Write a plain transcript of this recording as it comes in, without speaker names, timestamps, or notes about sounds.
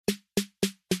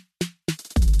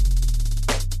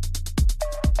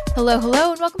Hello,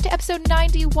 hello, and welcome to episode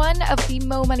 91 of the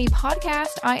Mo Money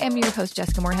Podcast. I am your host,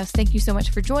 Jessica Morehouse. Thank you so much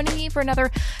for joining me for another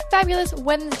fabulous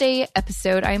Wednesday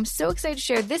episode. I am so excited to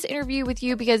share this interview with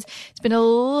you because it's been a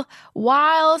little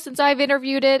while since I've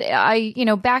interviewed it.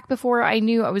 Back before I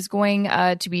knew I was going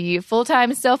to be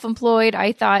full-time self-employed,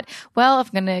 I thought, well, if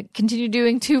I'm going to continue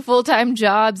doing 2 full-time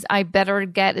jobs, I better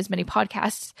get as many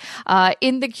podcasts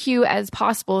in the queue as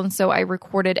possible. And so I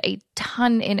recorded a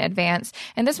ton in advance.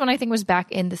 And this one I think was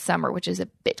back in the summer, which is a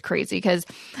bit crazy because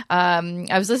I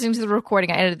was listening to the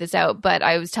recording. I edited this out, but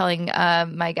I was telling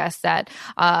my guests that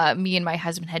me and my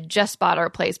husband had just bought our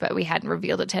place, but we hadn't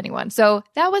revealed it to anyone. So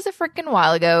that was a freaking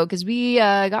while ago because we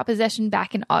got possession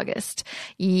back in August.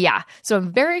 Yeah. So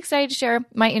I'm very excited to share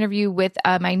my interview with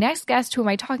my next guest. Who am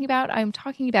I talking about? I'm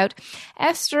talking about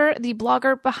Esther, the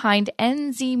blogger behind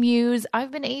Muse.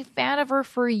 I've been a fan of her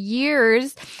for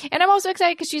years, and I'm also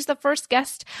excited because she's the first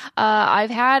guest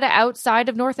I've had outside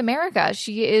of North America.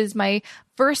 She is my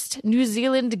first New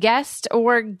Zealand guest,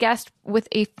 or guest with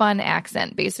a fun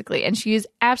accent, basically. And she is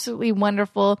absolutely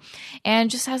wonderful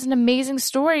and just has an amazing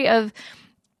story of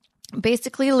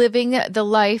basically living the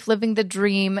life, living the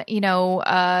dream,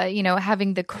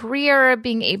 having the career,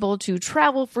 being able to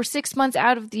travel for 6 months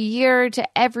out of the year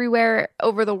to everywhere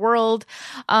over the world,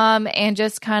 and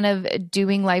just kind of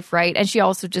doing life right. And she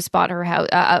also just bought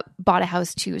a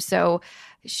house too. So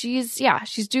she's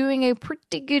doing a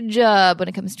pretty good job when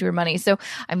it comes to her money. So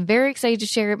I'm very excited to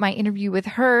share my interview with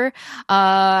her.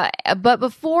 But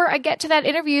before I get to that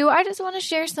interview, I just want to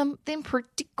share something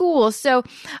pretty cool. So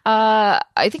I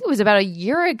think it was about a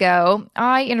year ago,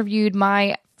 I interviewed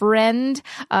my friend,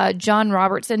 John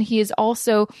Robertson. He is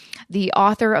also the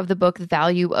author of the book, The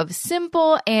Value of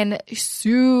Simple, and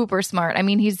super smart. I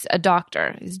mean, he's a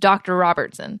doctor. He's Dr.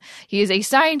 Robertson. He is a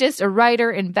scientist, a writer,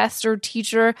 investor,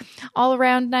 teacher, all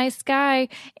around nice guy.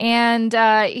 And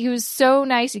he was so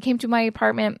nice. He came to my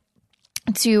apartment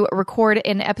to record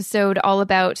an episode all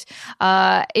about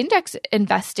index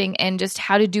investing and just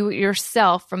how to do it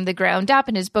yourself from the ground up.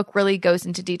 And his book really goes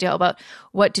into detail about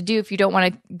what to do if you don't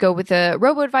want to go with a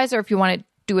robo-advisor, if you want to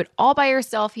do it all by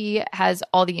yourself. He has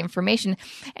all the information.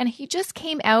 And he just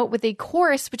came out with a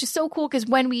course, which is so cool because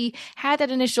when we had that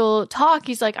initial talk,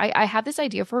 he's like, I have this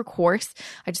idea for a course.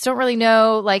 I just don't really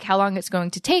know like how long it's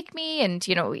going to take me. And,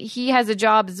 he has a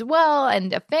job as well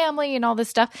and a family and all this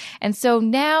stuff. And so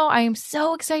now I am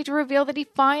so excited to reveal that he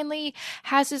finally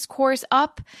has his course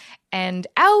up and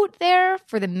out there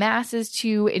for the masses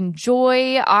to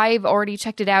enjoy. I've already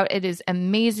checked it out. It is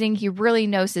amazing. He really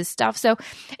knows his stuff. So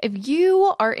if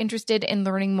you are interested in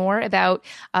learning more about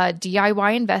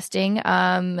DIY investing,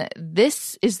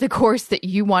 this is the course that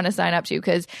you want to sign up to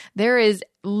because there is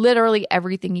literally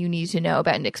everything you need to know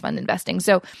about index fund investing.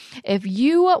 So if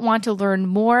you want to learn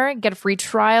more, get a free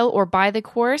trial, or buy the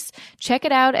course, check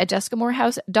it out at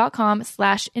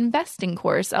jessicamorehouse.com/investing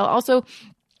course. I'll also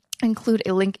include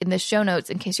a link in the show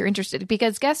notes in case you're interested,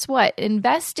 because guess what?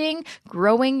 Investing,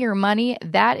 growing your money,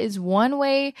 that is one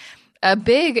way, a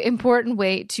big important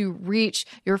way to reach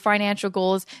your financial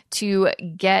goals, to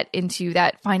get into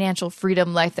that financial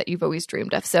freedom life that you've always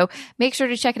dreamed of. So make sure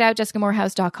to check it out,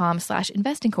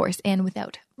 jessicamorehouse.com/investing course. And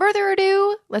without further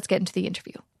ado, let's get into the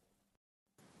interview.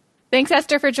 Thanks,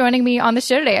 Esther, for joining me on the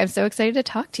show today. I'm so excited to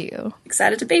talk to you.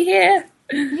 Excited to be here.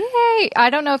 Yay! I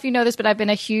don't know if you know this, but I've been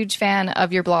a huge fan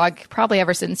of your blog probably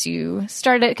ever since you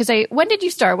started it. Because when did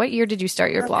you start? What year did you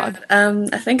start your blog?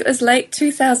 I think it was late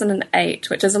 2008,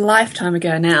 which is a lifetime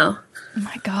ago now. Oh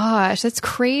my gosh, that's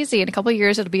crazy. In a couple of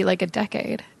years, it'll be like a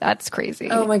decade. That's crazy.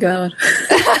 Oh my God.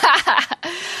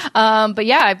 But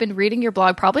yeah, I've been reading your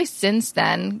blog probably since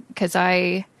then because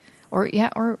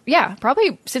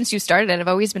probably since you started it. I've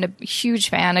always been a huge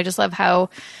fan. I just love how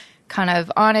kind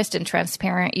of honest and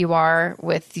transparent you are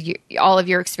with all of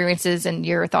your experiences and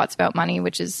your thoughts about money,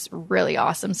 which is really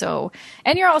awesome. So,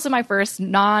 and you're also my first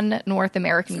non-North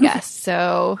American guest.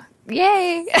 So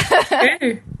yay.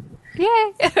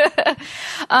 Yay.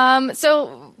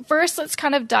 So first, let's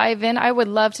kind of dive in. I would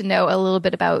love to know a little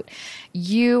bit about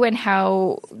you and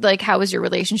how was your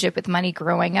relationship with money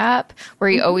growing up? Were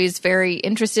you always very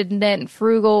interested in it and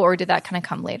frugal, or did that kind of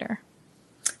come later?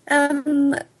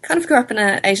 Kind of grew up in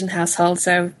an Asian household,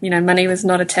 so, money was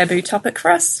not a taboo topic for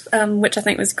us, which I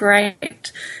think was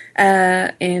great.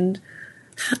 And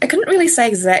I couldn't really say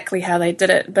exactly how they did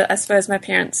it, but I suppose my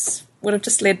parents would have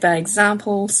just led by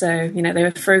example. So, they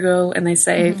were frugal and they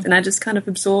saved, and I just kind of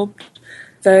absorbed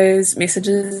those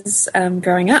messages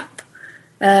growing up.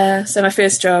 So my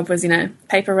first job was,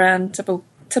 paper round, typical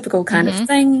kind of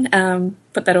thing,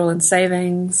 put that all in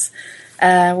savings.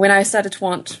 When I started to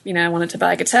I wanted to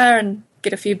buy a guitar and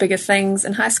get a few bigger things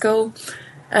in high school,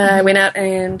 I went out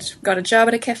and got a job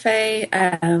at a cafe,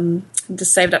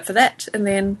 just saved up for that, and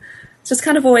then it's just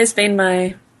kind of always been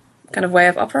my kind of way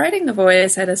of operating. I've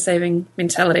always had a saving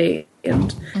mentality,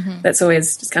 and that's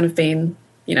always just kind of been,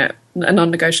 you know, a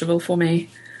non-negotiable for me.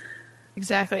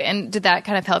 Exactly. And did that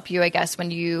kind of help you, I guess,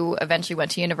 when you eventually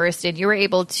went to university and you were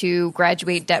able to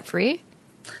graduate debt-free?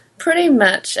 Pretty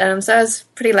much. So I was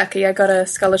pretty lucky. I got a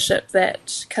scholarship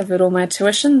that covered all my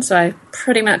tuition, so I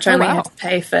pretty much only had to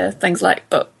pay for things like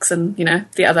books and, you know,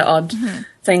 the other odd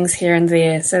things here and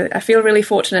there. So I feel really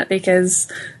fortunate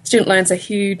because student loans are a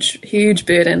huge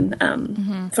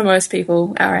burden for most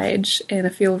people our age, and I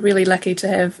feel really lucky to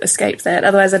have escaped that.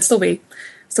 Otherwise, I'd still be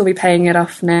paying it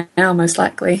off now most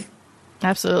likely.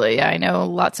 Absolutely. Yeah, I know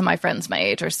lots of my friends my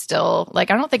age are still,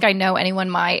 like, I don't think I know anyone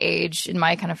my age in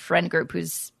my kind of friend group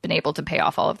who's been able to pay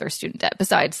off all of their student debt,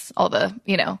 besides all the,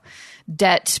 you know,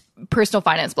 debt personal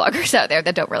finance bloggers out there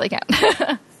that don't really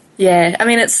count. Yeah, I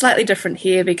mean, it's slightly different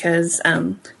here because,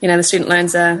 you know, the student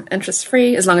loans are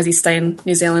interest-free as long as you stay in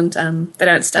New Zealand. They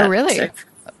don't start. Oh, really? So,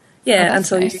 yeah,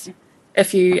 until nice.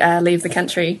 If you leave the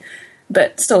country.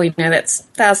 But still, you know, that's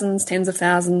thousands, tens of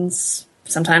thousands,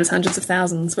 sometimes hundreds of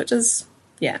thousands, which is,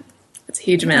 yeah, it's a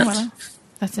huge amount. Wow.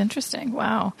 That's interesting.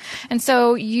 Wow. And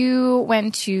so you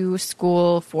went to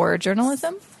school for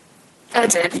journalism? I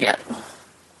did, yeah.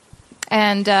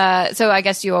 And so I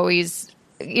guess you always,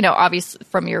 you know, obviously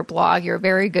from your blog, you're a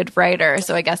very good writer.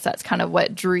 So I guess that's kind of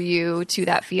what drew you to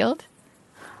that field?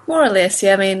 More or less,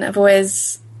 yeah. I mean, I've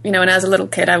always, you know, when I was a little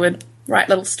kid, I would write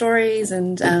little stories,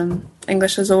 and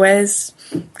English was always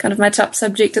kind of my top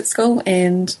subject at school.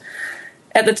 And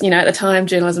at the time,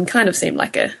 journalism kind of seemed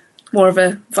like a more of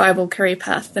a viable career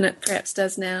path than it perhaps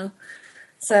does now.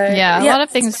 So yeah, a lot of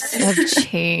things have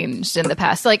changed in the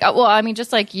past. Like, well, I mean,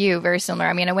 just like you, very similar.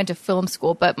 I mean, I went to film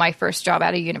school, but my first job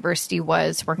out of university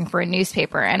was working for a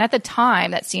newspaper. And at the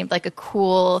time, that seemed like a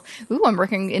cool, I'm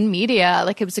working in media.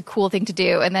 Like, it was a cool thing to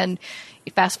do. And then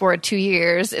fast forward 2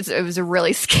 years, it was a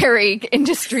really scary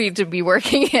industry to be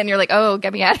working in. You're like, oh,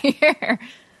 get me out of here.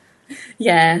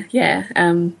 Yeah.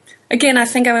 Again, I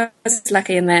think I was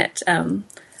lucky in that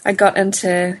I got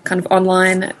into kind of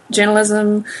online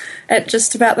journalism at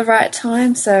just about the right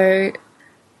time. So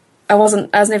I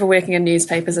was never working in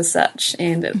newspapers as such,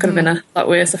 and it could have been a lot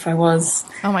worse if I was.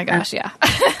 Oh my gosh, yeah.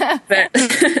 But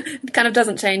it kind of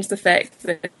doesn't change the fact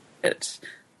that,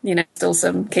 you know, still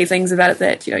some key things about it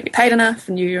that, you know, you're paid enough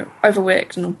and you're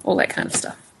overworked and all that kind of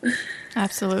stuff.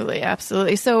 Absolutely.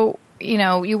 So, you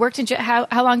know, you worked in,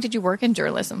 how long did you work in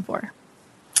journalism for?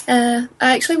 I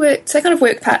actually worked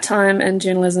part-time in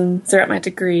journalism throughout my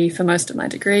degree for most of my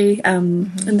degree. And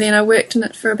then I worked in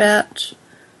it for about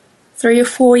 3 or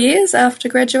 4 years after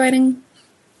graduating.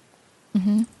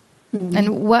 And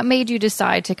what made you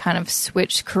decide to kind of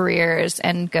switch careers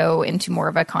and go into more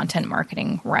of a content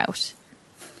marketing route?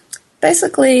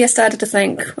 Basically, I started to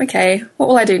think, okay, what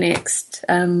will I do next?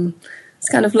 I was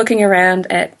kind of looking around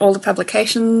at all the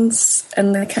publications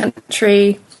in the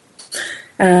country,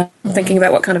 thinking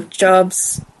about what kind of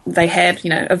jobs they had, you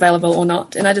know, available or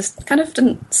not. And I just kind of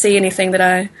didn't see anything that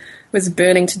I was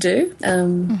burning to do.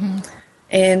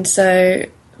 And so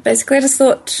basically I just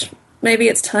thought maybe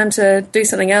it's time to do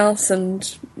something else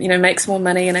and, you know, make some more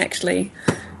money and actually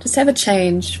just have a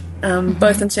change,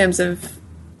 both in terms of,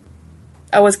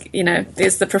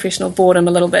 there's the professional boredom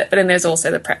a little bit, but then there's also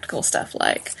the practical stuff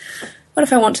like, what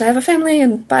if I want to have a family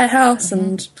and buy a house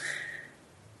and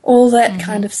all that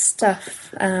kind of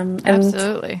stuff.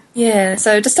 Absolutely. Yeah,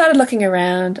 so just started looking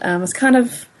around. I was kind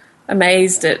of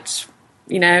amazed at,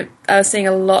 you know, I was seeing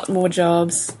a lot more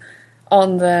jobs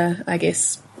on the, I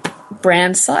guess,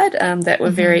 brand side that were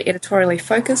very editorially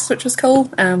focused, which was cool.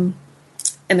 And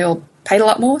they all paid a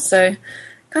lot more, so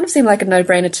kind of seemed like a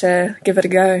no-brainer to give it a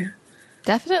go.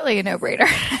 Definitely a no-brainer.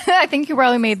 I think you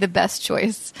probably made the best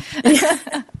choice.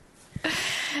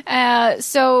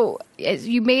 So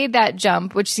you made that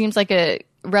jump, which seems like a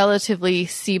relatively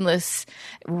seamless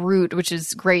route, which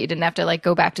is great. You didn't have to like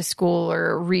go back to school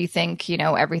or rethink, you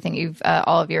know, everything you've,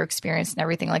 all of your experience and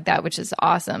everything like that, which is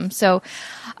awesome. So,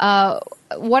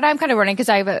 what I'm kind of running, because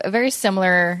I have a very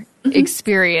similar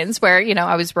experience where, you know,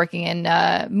 I was working in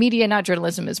media, not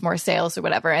journalism, is more sales or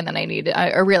whatever. And then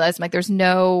I realized like there's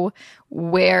no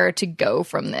where to go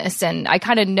from this. And I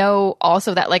kind of know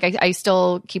also that like I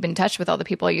still keep in touch with all the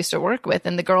people I used to work with.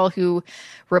 And the girl who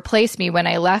replaced me when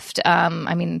I left,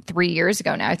 3 years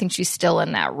ago now, I think she's still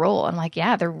in that role. I'm like,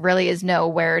 yeah, there really is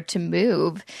nowhere to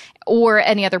move or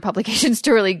any other publications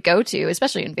to really go to,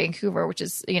 especially in Vancouver, which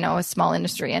is, you know, a small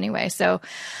industry anyway. So,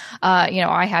 you know,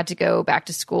 I had to go back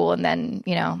to school and then,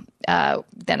 you know,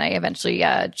 then I eventually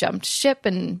jumped ship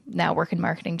and now work in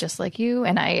marketing just like you.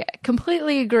 And I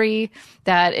completely agree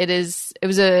that it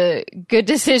was a good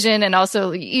decision. And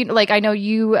also, like, I know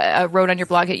you wrote on your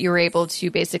blog that you were able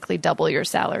to basically double your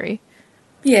salary.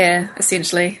 Yeah,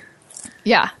 essentially.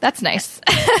 Yeah, that's nice.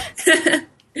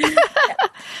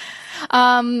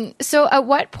 So at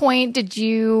what point did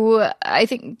you, I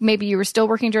think maybe you were still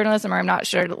working journalism, or I'm not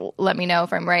sure, let me know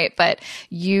if I'm right, but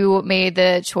you made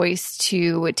the choice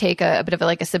to take a bit of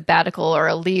a sabbatical or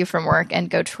a leave from work and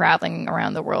go traveling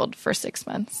around the world for 6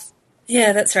 months.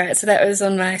 Yeah, that's right. So that was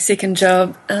on my second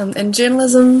job in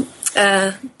journalism.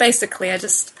 Basically, I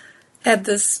just had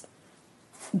this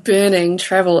burning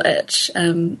travel itch.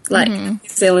 New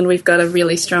Zealand, we've got a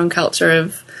really strong culture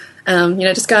of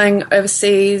just going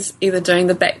overseas, either doing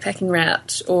the backpacking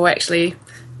route or actually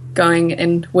going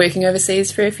and working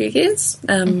overseas for a few years.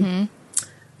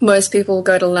 Most people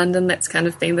go to London. That's kind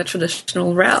of been the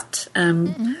traditional route.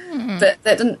 But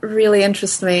that didn't really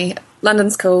interest me.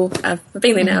 London's cool. I've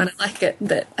been there now and I like it,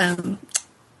 but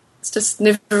it's just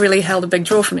never really held a big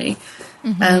draw for me.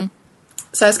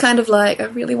 So I was kind of like, I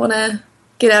really want to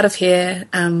get out of here.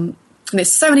 And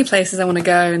there's so many places I want to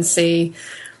go and see.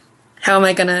 How am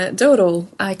I going to do it all?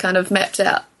 I kind of mapped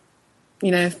out,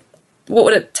 what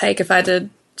would it take if I did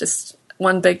just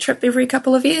one big trip every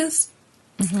couple of years?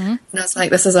 And I was like,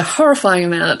 this is a horrifying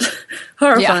amount,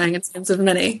 in terms of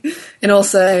money. And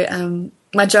also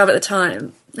my job at the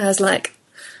time, I was like,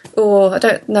 I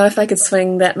don't know if I could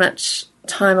swing that much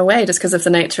time away just because of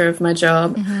the nature of my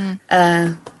job.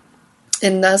 And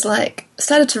I was like,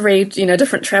 started to read,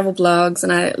 different travel blogs,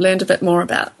 and I learned a bit more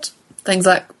about things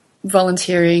like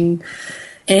volunteering,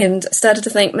 and started to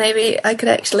think maybe I could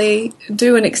actually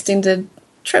do an extended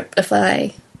trip if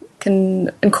I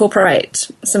can incorporate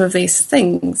some of these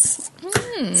things.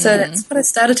 So that's what I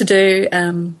started to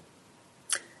do.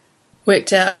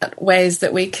 Worked out ways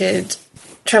that we could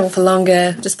travel for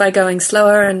longer just by going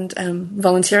slower and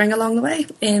volunteering along the way,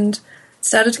 and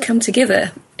started to come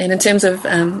together. And in terms of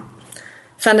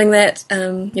funding that,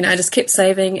 I just kept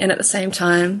saving, and at the same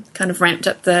time kind of ramped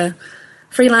up the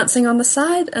freelancing on the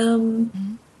side.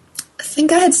 I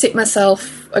think I had set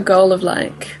myself a goal of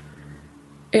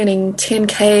earning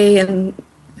 10K and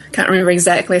I can't remember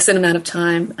exactly a certain amount of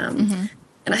time. And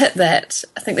I hit that.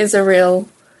 I think there's a real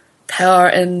power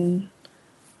in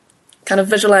kind of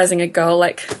visualizing a goal.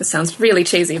 This sounds really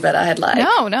cheesy, but I had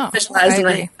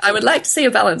visualizing I would like to see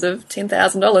a balance of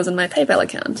 $10,000 in my PayPal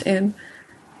account. And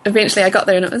eventually I got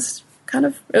there, and it was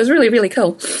really, really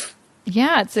cool.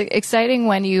 Yeah, it's exciting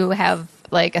when you have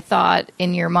a thought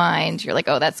in your mind. You're like,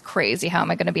 oh, that's crazy. How am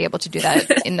I going to be able to do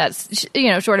that in that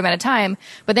short amount of time?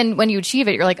 But then when you achieve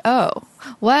it, you're like, oh,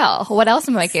 well, what else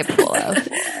am I capable of?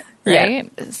 Right?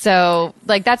 Yeah. So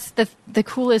that's the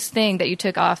coolest thing that you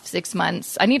took off 6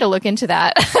 months. I need to look into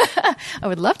that. I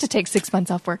would love to take 6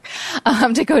 months off work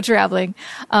to go traveling.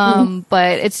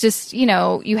 But it's just,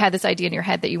 you had this idea in your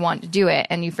head that you wanted to do it,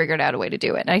 and you figured out a way to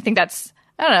do it. And I think that's,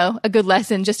 I don't know, a good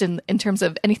lesson just in terms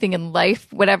of anything in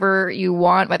life, whatever you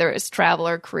want, whether it's travel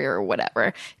or career or whatever.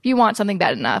 If you want something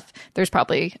bad enough, there's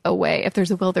probably a way. If there's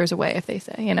a will, there's a way, if they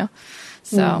say,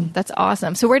 So that's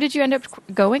awesome. So where did you end up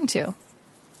going to?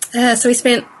 So we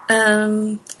spent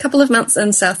a couple of months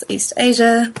in Southeast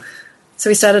Asia. So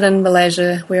we started in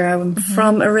Malaysia, where I'm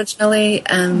from originally.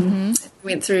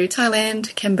 Went through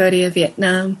Thailand, Cambodia,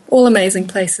 Vietnam, all amazing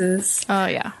places. Oh,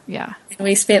 yeah, yeah. And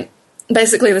we spent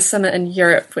basically the summer in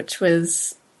Europe, which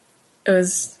was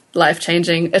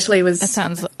life-changing. Italy was that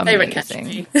sounds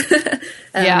amazing.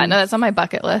 Yeah, no, that's on my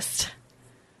bucket list.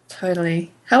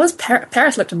 Totally. How was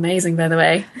Paris? Looked amazing, by the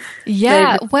way.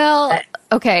 Yeah,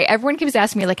 okay, everyone keeps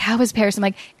asking me, how was Paris? I'm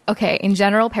like, okay, in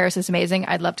general, Paris is amazing.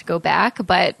 I'd love to go back,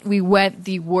 but we went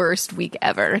the worst week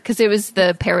ever because it was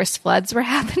the Paris floods were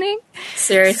happening.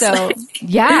 Seriously? So,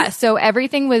 yeah, so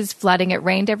everything was flooding. It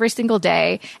rained every single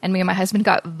day, and me and my husband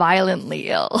got violently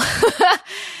ill.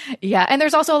 Yeah, and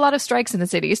there's also a lot of strikes in the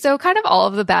city, so kind of all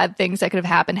of the bad things that could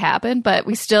have happened, but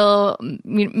we still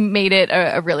made it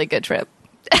a really good trip.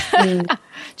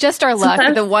 Just our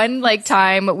luck. The one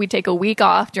time we take a week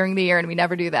off during the year and we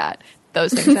never do that.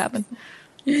 Those things happen.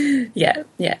 Yeah,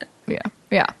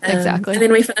 exactly. And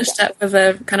then we finished up with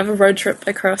a kind of a road trip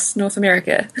across North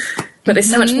America. But there's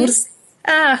so much more to see.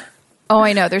 Oh,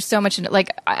 I know. There's so much in it.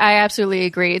 I absolutely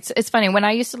agree. It's funny. When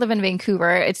I used to live in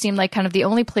Vancouver, it seemed like kind of the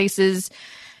only places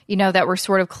that we're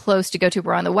sort of close to go to.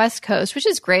 We're on the West Coast, which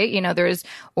is great. There's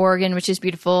Oregon, which is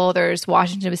beautiful. There's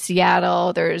Washington with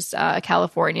Seattle. There's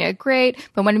California. Great.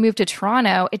 But when we moved to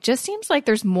Toronto, it just seems like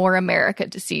there's more America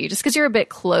to see just because you're a bit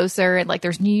closer. And like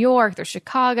there's New York, there's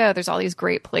Chicago, there's all these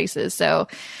great places. So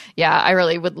yeah, I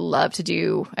really would love to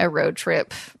do a road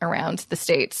trip around the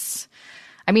States.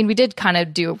 I mean, we did kind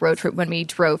of do a road trip when we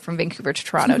drove from Vancouver to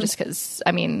Toronto just because,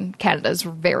 I mean, Canada's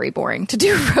very boring to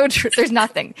do a road trip. There's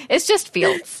nothing. It's just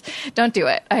fields. Don't do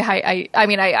it. I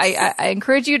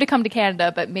encourage you to come to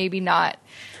Canada, but maybe not.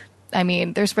 I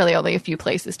mean, there's really only a few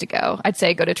places to go. I'd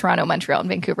say go to Toronto, Montreal, and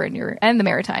Vancouver and the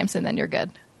Maritimes, and then you're good.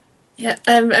 Yeah,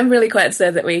 I'm really quite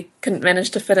sad that we couldn't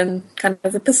manage to fit in kind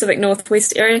of the Pacific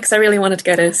Northwest area because I really wanted to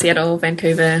go to Seattle,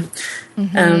 Vancouver,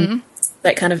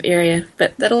 that kind of area.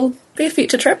 But that'll be a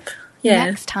future trip. Yeah,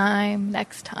 next time. I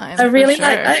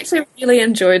actually really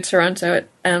enjoyed Toronto.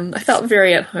 I felt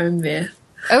very at home there.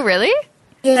 Oh, really?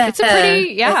 Yeah, it's a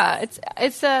pretty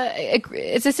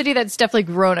it's a city that's definitely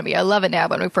grown on me. I love it now.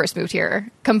 When we first moved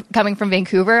here, coming from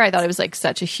Vancouver, I thought it was like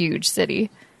such a huge city.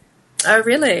 Oh,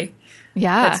 really?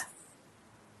 Yeah.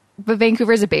 But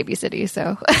Vancouver is a baby city,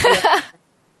 so.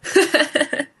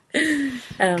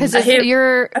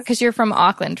 Because you're from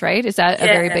Auckland, right? Is that a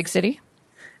very big city?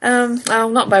 Well,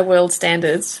 not by world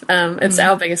standards. It's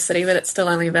our biggest city, but it's still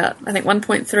only about, I think,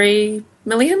 1.3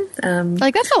 million.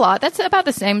 That's a lot. That's about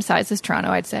the same size as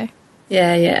Toronto, I'd say.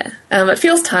 Yeah. It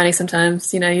feels tiny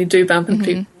sometimes. You do bump into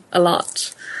people a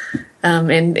lot.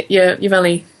 And you've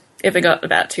only ever got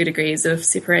about 2 degrees of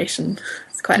separation.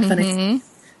 It's quite funny.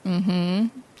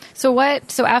 So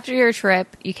after your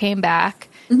trip, you came back.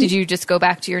 Did you just go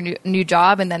back to your new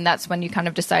job, and then that's when you kind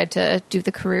of decided to do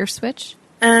the career switch?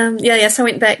 So I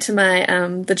went back to my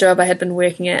the job I had been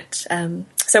working at.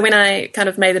 So when I kind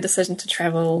of made the decision to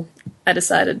travel, I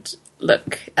decided,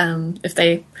 look, if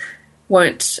they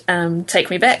won't take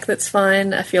me back, that's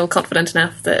fine. I feel confident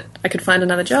enough that I could find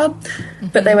another job.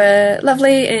 But they were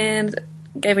lovely and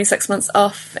gave me 6 months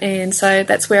off, and so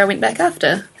that's where I went back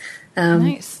after.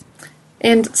 Nice.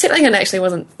 And settling in actually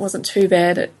wasn't too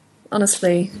bad. It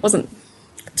honestly wasn't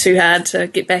too hard to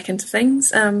get back into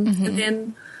things. And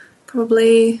then so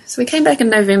we came back in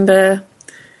November,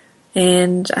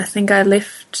 and I think I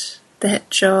left that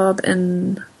job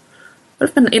would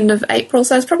have been the end of April,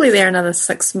 so I was probably there another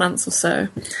 6 months or so.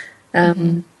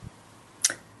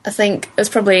 I think it was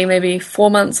probably maybe 4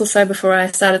 months or so before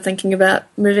I started thinking about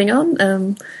moving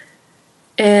on.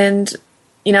 And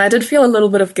I did feel a little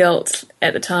bit of guilt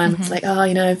at the time. It's like,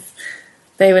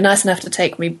 they were nice enough to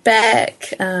take me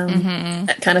back,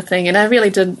 that kind of thing. And I really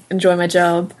did enjoy my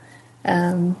job.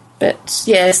 But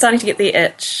yeah, starting to get the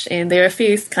itch, and there are a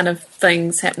few kind of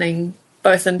things happening,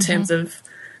 both in terms of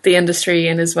the industry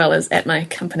and as well as at my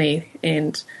company.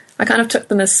 And I kind of took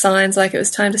them as signs like it was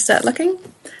time to start looking.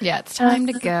 Yeah, it's time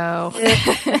to go.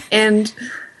 And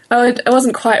I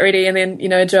wasn't quite ready, and then,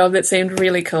 a job that seemed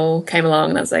really cool came along,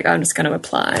 and I was like, I'm just going to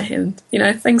apply. And,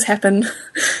 things happen.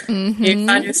 You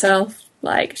find yourself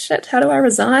like, shit, how do I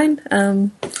resign?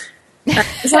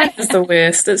 Resign is the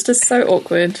worst. It's just so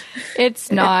awkward.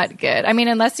 It's not good. I mean,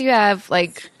 unless you have,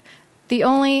 I've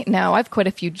quit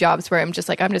a few jobs where I'm just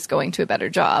like, I'm just going to a better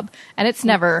job. And it's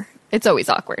always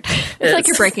awkward. It's like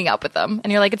you're breaking up with them.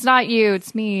 And you're like, it's not you,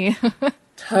 it's me.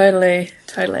 Totally.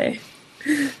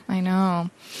 I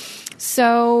know.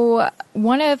 So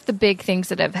one of the big things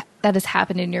that has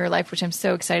happened in your life, which I'm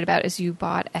so excited about, is you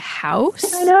bought a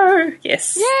house. I know.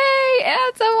 Yes. Yay! Yeah,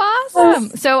 it's so awesome.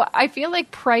 So I feel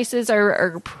like prices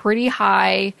are pretty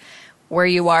high where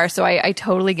you are. So I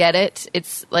totally get it.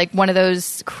 It's like one of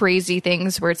those crazy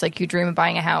things where it's like you dream of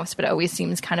buying a house, but it always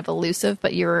seems kind of elusive,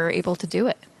 but you're able to do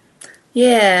it.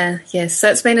 Yeah. Yes. So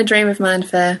it's been a dream of mine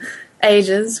for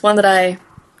ages. One that I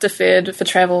deferred for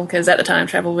travel because at the time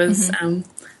travel was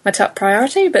my top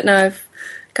priority, but now I've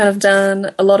kind of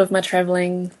done a lot of my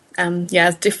traveling. I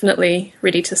was definitely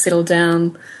ready to settle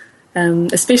down,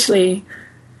 especially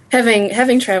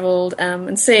having traveled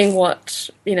and seeing what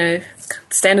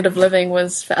standard of living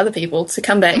was for other people. To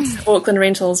come back to Auckland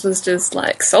rentals was just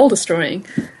like soul destroying.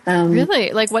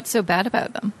 Really? Like, what's so bad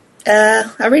about them?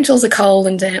 Our rentals are cold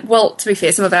and damp. Well, to be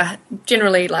fair, some of our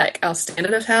our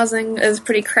standard of housing is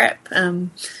pretty crap.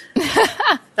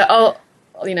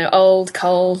 Old,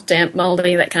 cold, damp,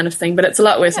 mouldy, that kind of thing. But it's a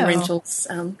lot worse in rentals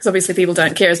because obviously people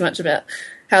don't care as much about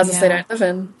houses they don't live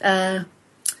in.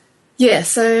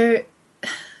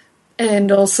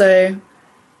 And also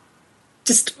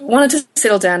just wanted to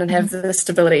settle down and have the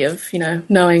stability of,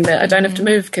 knowing that I don't have to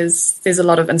move because there's a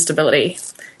lot of instability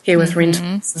here with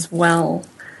rentals as well.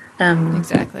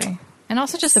 Exactly. And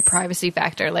also just the privacy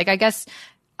factor. Like, I guess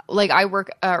like I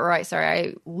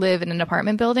live in an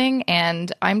apartment building,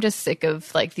 and I'm just sick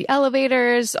of like the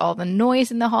elevators, all the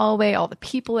noise in the hallway, all the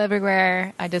people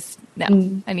everywhere. I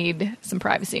need some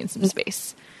privacy and some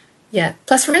space. Yeah.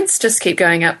 Plus rents just keep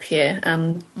going up here.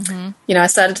 I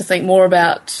started to think more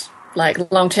about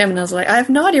like long term, and I was like, I have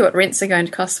no idea what rents are going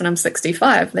to cost when I'm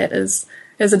 65. That is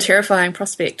a terrifying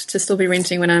prospect to still be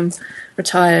renting when I'm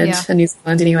retired in New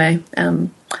Zealand anyway.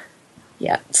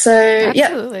 So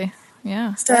absolutely.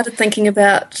 Yeah. Started thinking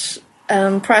about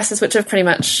prices, which are pretty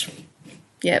much,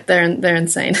 they're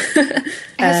insane.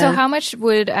 So how much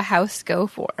would a house go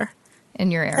for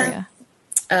in your area?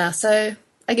 So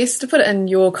I guess to put it in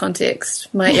your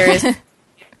context, my area is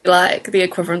like the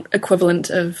equivalent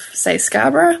of, say,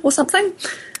 Scarborough or something.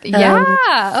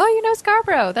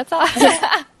 Scarborough. That's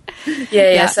awesome.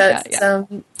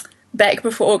 It's back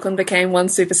before Auckland became one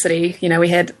super city. We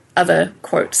had other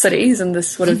quote cities, and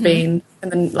this would have been in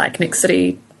the next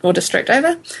city or district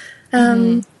over.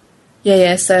 So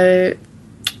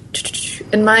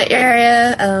in my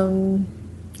area,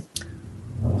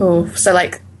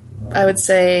 I would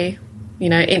say,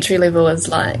 entry level is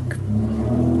like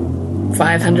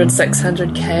 500,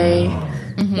 600K,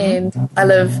 and I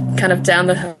live kind of down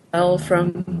the hill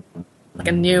from like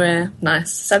a newer,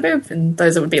 nice suburb, and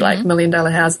those would be like $1 million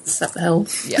houses up the hill.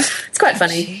 Yeah, it's quite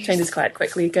funny. Jeez. Changes quite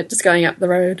quickly. Just going up the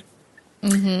road.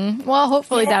 Well,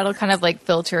 hopefully that'll kind of like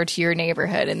filter to your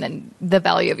neighborhood, and then the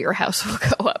value of your house will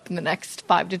go up in the next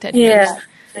 5 to 10 years.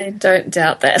 Yeah, I don't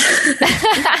doubt that.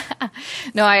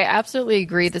 No, I absolutely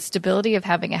agree. The stability of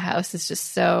having a house is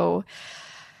just so.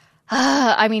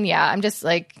 I'm just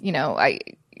like,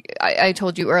 I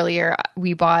told you earlier,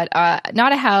 we bought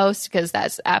not a house because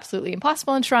that's absolutely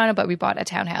impossible in Toronto, but we bought a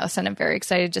townhouse, and I'm very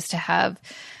excited just to have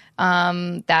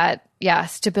that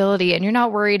stability. And you're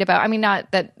not worried about,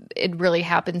 not that it really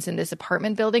happens in this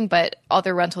apartment building, but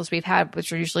other rentals we've had,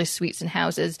 which are usually suites and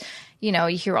houses, you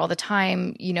hear all the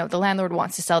time, the landlord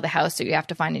wants to sell the house, so you have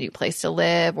to find a new place to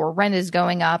live, or rent is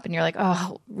going up, and you're like,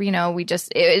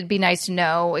 it'd be nice to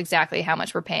know exactly how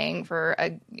much we're paying for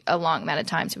a long amount of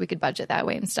time so we could budget that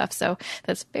way and stuff. So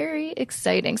that's very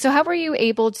exciting. So how were you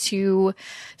able to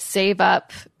save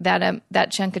up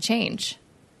that chunk of change?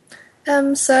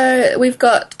 So we've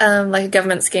got like a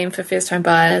government scheme for first home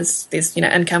buyers. There's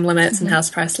income limits and house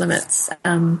price limits.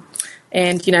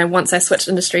 And once I switched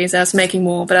industries, I was making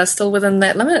more, but I was still within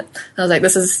that limit. I was like,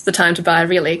 this is the time to buy,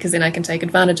 really, because then I can take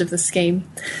advantage of the scheme.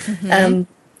 And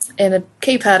a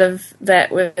key part of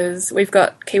that was we've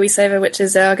got KiwiSaver, which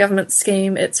is our government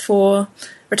scheme. It's for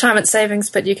retirement savings,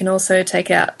 but you can also take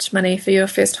out money for your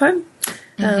first home.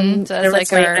 So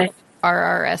that's like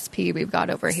our RRSP we've got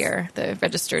over here, the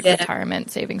Registered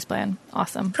Retirement Savings Plan.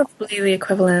 Awesome. Probably the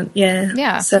equivalent, yeah.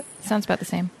 Yeah, so sounds about the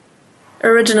same.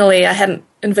 Originally, I hadn't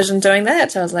envisioned doing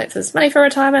that. I was like, there's money for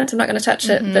retirement, I'm not going to touch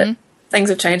it. But things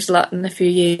have changed a lot in a few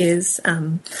years.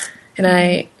 And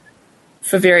I,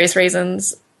 for various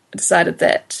reasons, decided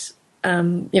that,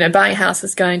 buying a house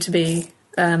is going to be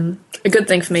a good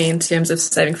thing for me in terms of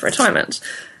saving for retirement.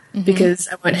 Because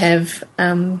I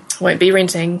won't be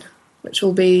renting, which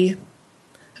will be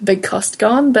a big cost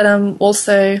gone. But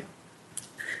also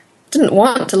didn't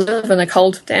want to live in a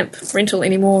cold, damp rental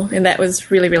anymore, and that was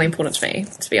really, really important to me,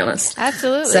 to be honest.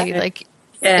 Absolutely. So,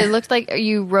 it looked like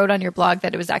you wrote on your blog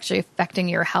that it was actually affecting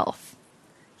your health.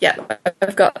 Yeah,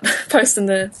 I've got posts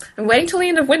I'm waiting till the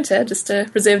end of winter just to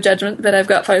preserve judgment, but I've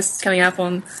got posts coming up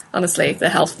on, honestly, the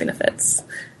health benefits.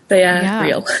 They are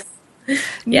real.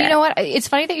 You know what? It's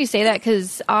funny that you say that,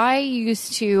 because I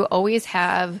used to always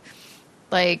have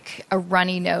like a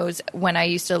runny nose when I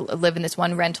used to live in this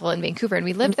one rental in Vancouver, and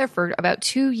we lived there for about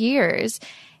 2 years.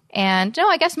 And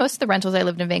I guess most of the rentals I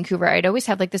lived in Vancouver, I'd always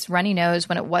have like this runny nose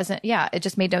when it wasn't, it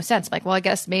just made no sense. I'm like, well, I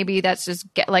guess maybe that's just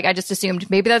I just assumed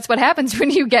maybe that's what happens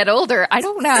when you get older. I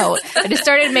don't know. I just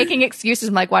started making excuses.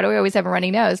 I'm like, why do we always have a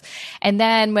runny nose? And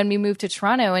then when we moved to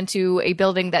Toronto into a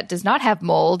building that does not have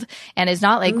mold and is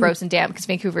not like gross and damp, because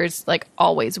Vancouver is like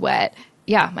always wet.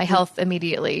 My health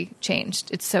immediately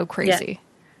changed. It's so crazy.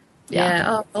 Yeah.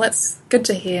 Oh, well, that's good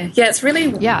to hear. Yeah, it's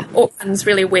really, Auckland's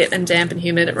really wet and damp and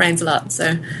humid. It rains a lot.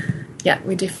 So,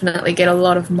 we definitely get a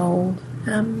lot of mold.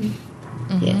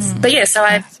 Yes. But so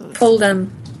I pulled,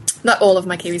 not all of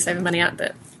my KiwiSaver money out,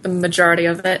 but the majority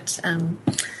of it.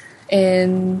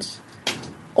 And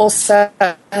also,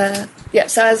 so I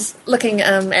was looking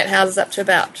at houses up to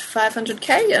about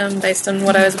 500K based on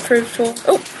what I was approved for.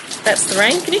 Oh, that's the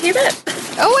rain. Can you hear that?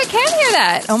 Oh, I can hear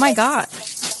that. Oh, my God.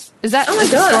 Is that a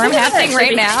storm happening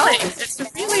right now? It's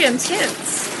really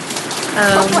intense.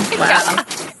 Oh my God.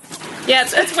 Yeah,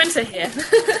 it's winter here.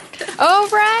 Oh,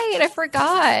 right. I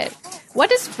forgot. What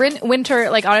does winter,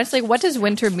 like, honestly, what does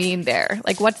winter mean there?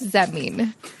 Like, what does that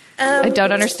mean? I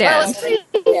don't understand.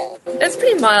 Well, it's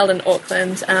pretty mild in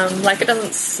Auckland. Like, it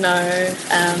doesn't snow.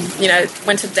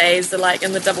 Winter days are like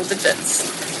in the double digits.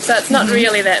 So it's not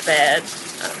really that bad.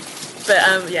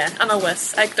 I'm a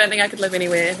wuss. I don't think I could live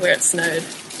anywhere where it snowed.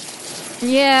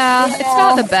 Yeah, it's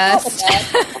not the best.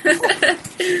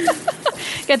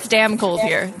 It gets damn cold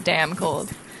here. Damn cold.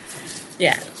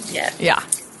 Yeah.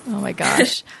 Oh my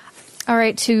gosh. All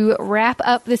right, to wrap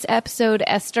up this episode,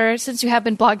 Esther, since you have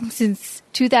been blogging since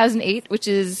 2008, which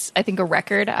is, I think, a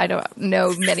record. I don't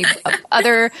know many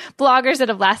other bloggers that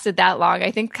have lasted that long.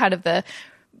 I think kind of the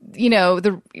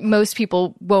most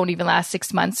people won't even last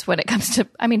 6 months when it comes to,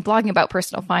 blogging about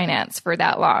personal finance for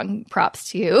that long.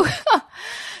 Props to you.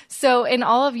 So in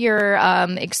all of your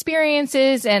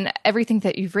experiences and everything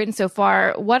that you've written so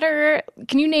far,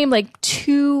 can you name like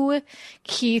 2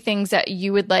 key things that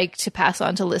you would like to pass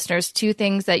on to listeners, 2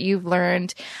 things that you've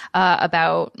learned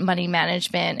about money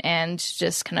management and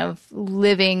just kind of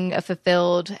living a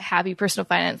fulfilled, happy personal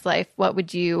finance life? What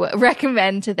would you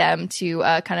recommend to them to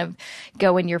kind of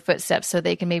go in your footsteps so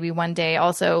they can maybe one day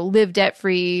also live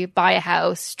debt-free, buy a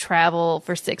house, travel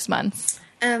for 6 months?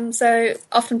 So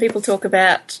often people talk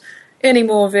about earning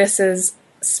more versus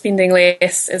spending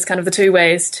less as kind of the 2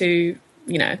 ways to,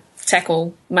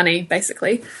 tackle money,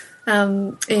 basically.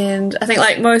 And I think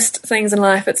like most things in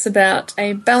life, it's about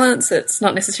a balance. It's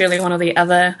not necessarily one or the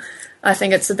other. I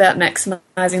think it's about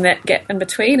maximizing that gap in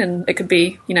between, and it could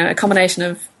be, a combination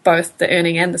of both the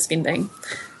earning and the spending.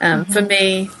 For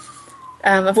me,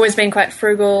 I've always been quite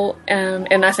frugal,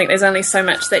 and I think there's only so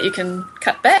much that you can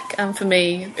cut back. For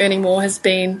me, earning more has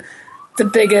been the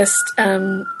biggest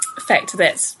factor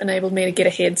that's enabled me to get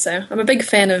ahead. So I'm a big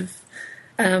fan of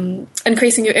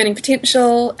increasing your earning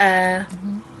potential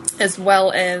as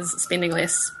well as spending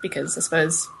less, because I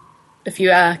suppose if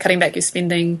you are cutting back your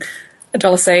spending,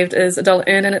 $1 saved is $1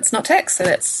 earned and it's not taxed, so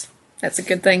that's a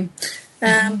good thing.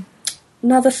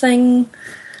 Another thing,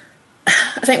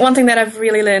 I think one thing that I've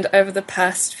really learned over the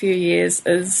past few years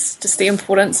is just the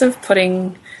importance of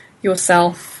putting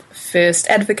yourself first,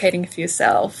 advocating for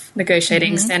yourself,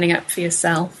 negotiating, standing up for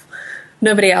yourself.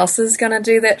 Nobody else is going to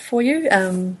do that for you.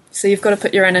 So you've got to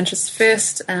put your own interests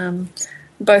first,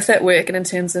 both at work and in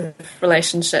terms of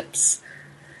relationships.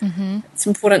 It's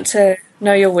important to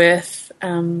know your worth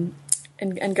and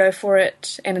go for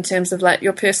it. And in terms of like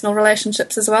your personal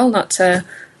relationships as well, not to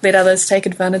let others take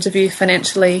advantage of you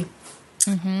financially.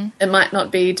 It might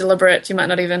not be deliberate, you might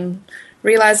not even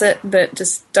realize it, but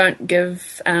just don't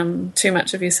give too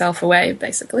much of yourself away,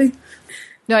 basically.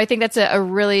 No, I think that's a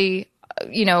really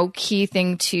key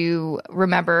thing to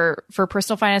remember for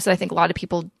personal finance. I think a lot of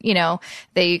people,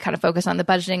 they kind of focus on the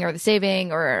budgeting or the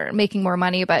saving or making more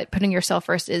money, but putting yourself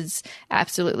first is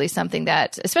absolutely something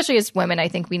that, especially as women, I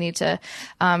think we need to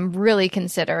really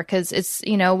consider, because it's,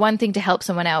 one thing to help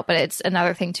someone out, but it's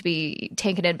another thing to be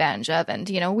taken advantage of. And,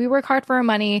 we work hard for our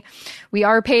money. We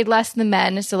are paid less than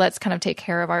men. So let's kind of take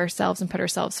care of ourselves and put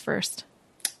ourselves first.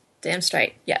 Damn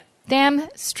straight. Yeah. Damn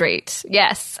straight.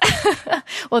 Yes.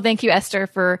 Well, thank you, Esther,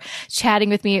 for chatting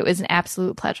with me. It was an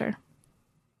absolute pleasure.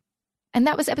 And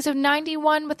that was episode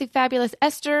 91 with the fabulous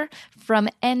Esther from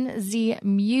NZ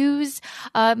Muse.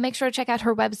 Make sure to check out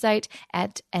her website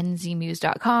at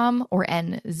nzmuse.com or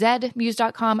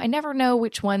nzmuse.com. I never know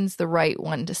which one's the right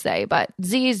one to say, but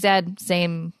Z, Z,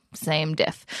 same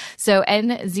diff. So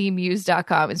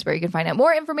nzmuse.com is where you can find out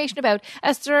more information about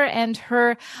Esther and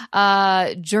her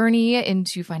journey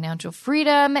into financial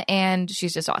freedom. And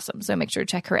she's just awesome. So make sure to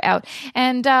check her out.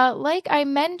 And like I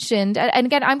mentioned, and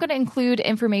again, I'm going to include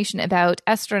information about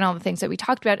Esther and all the things that we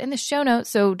talked about in the show notes.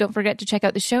 So don't forget to check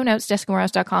out the show notes,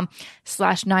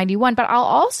 jessicamorehouse.com/91. But I'll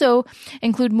also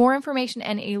include more information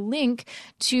and a link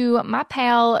to my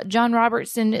pal John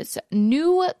Robertson's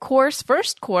new course,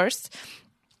 first course.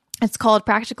 It's called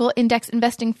Practical Index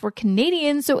Investing for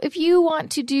Canadians. So if you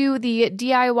want to do the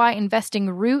DIY investing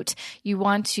route, you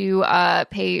want to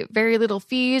pay very little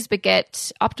fees but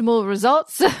get optimal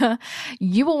results,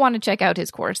 you will want to check out his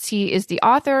course. He is the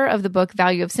author of the book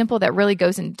Value of Simple that really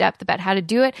goes in depth about how to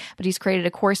do it, but he's created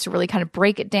a course to really kind of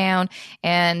break it down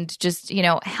and just,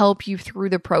 help you through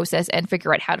the process and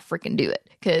figure out how to freaking do it,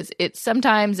 because it's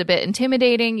sometimes a bit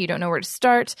intimidating. You don't know where to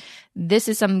start. This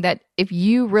is something that if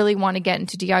you really want to get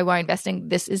into DIY investing,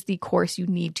 this is the course you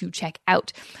need to check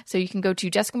out. So you can go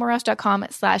to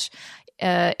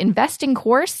jessicamorehouse.com/investing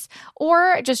course,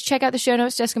 or just check out the show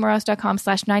notes,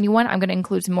 jessicamorehouse.com/91. I'm going to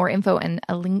include some more info and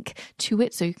a link to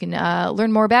it so you can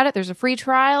learn more about it. There's a free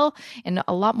trial and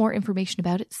a lot more information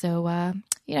about it. So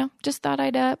just thought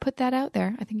I'd put that out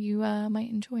there. I think you might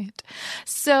enjoy it.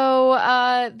 So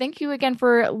thank you again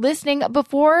for listening.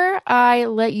 Before I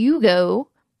let you go,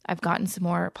 I've gotten some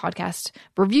more podcast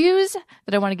reviews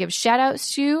that I want to give shout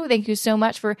outs to. Thank you so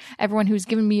much for everyone who's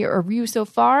given me a review so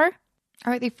far.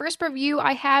 All right, the first review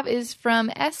I have is from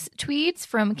S. Tweeds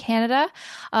from Canada.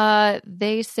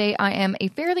 They say, I am a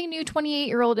fairly new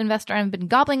 28-year-old investor and I've been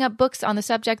gobbling up books on the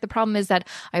subject. The problem is that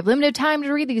I have limited time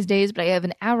to read these days, but I have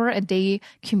an hour-a-day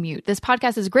commute. This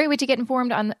podcast is a great way to get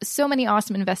informed on so many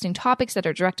awesome investing topics that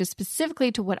are directed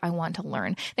specifically to what I want to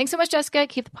learn. Thanks so much, Jessica.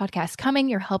 Keep the podcast coming.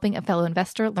 You're helping a fellow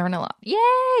investor learn a lot. Yay!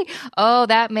 Oh,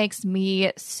 that makes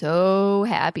me so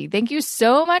happy. Thank you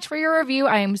so much for your review.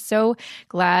 I am so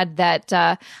glad that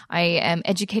I am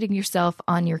educating yourself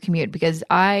on your commute because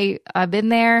I've been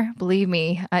there. Believe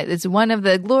me, it's one of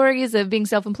the glories of being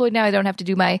self-employed now. I don't have to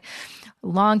do my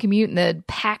long commute in the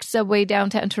packed subway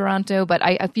downtown Toronto, but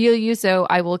I feel you, so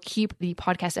I will keep the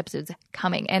podcast episodes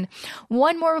coming. And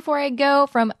one more before I go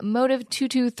from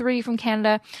Motive223 from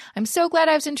Canada. I'm so glad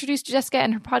I was introduced to Jessica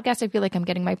and her podcast. I feel like I'm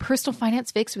getting my personal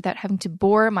finance fix without having to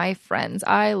bore my friends.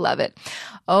 I love it.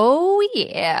 Oh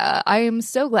yeah, I am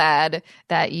so glad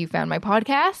that you found my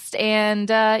podcast. And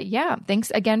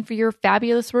thanks again for your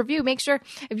fabulous review. Make sure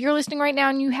if you're listening right now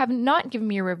and you have not given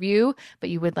me a review, but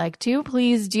you would like to,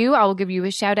 please do. I will give you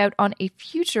a shout out on a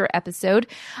future episode.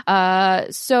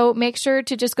 So make sure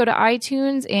to just go to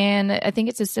iTunes, and I think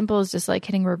it's as simple as just like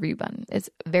hitting a review button. It's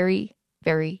very,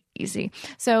 very easy.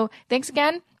 So thanks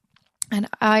again. And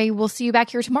I will see you back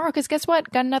here tomorrow because guess what?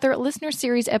 Got another listener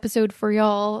series episode for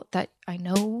y'all that I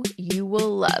know you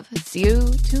will love. See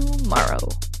you tomorrow.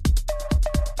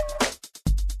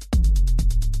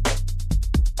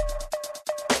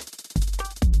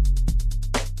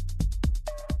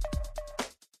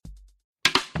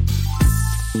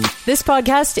 This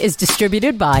podcast is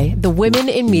distributed by the Women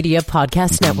in Media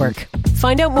Podcast Network.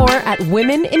 Find out more at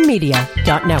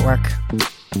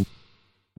womeninmedia.network.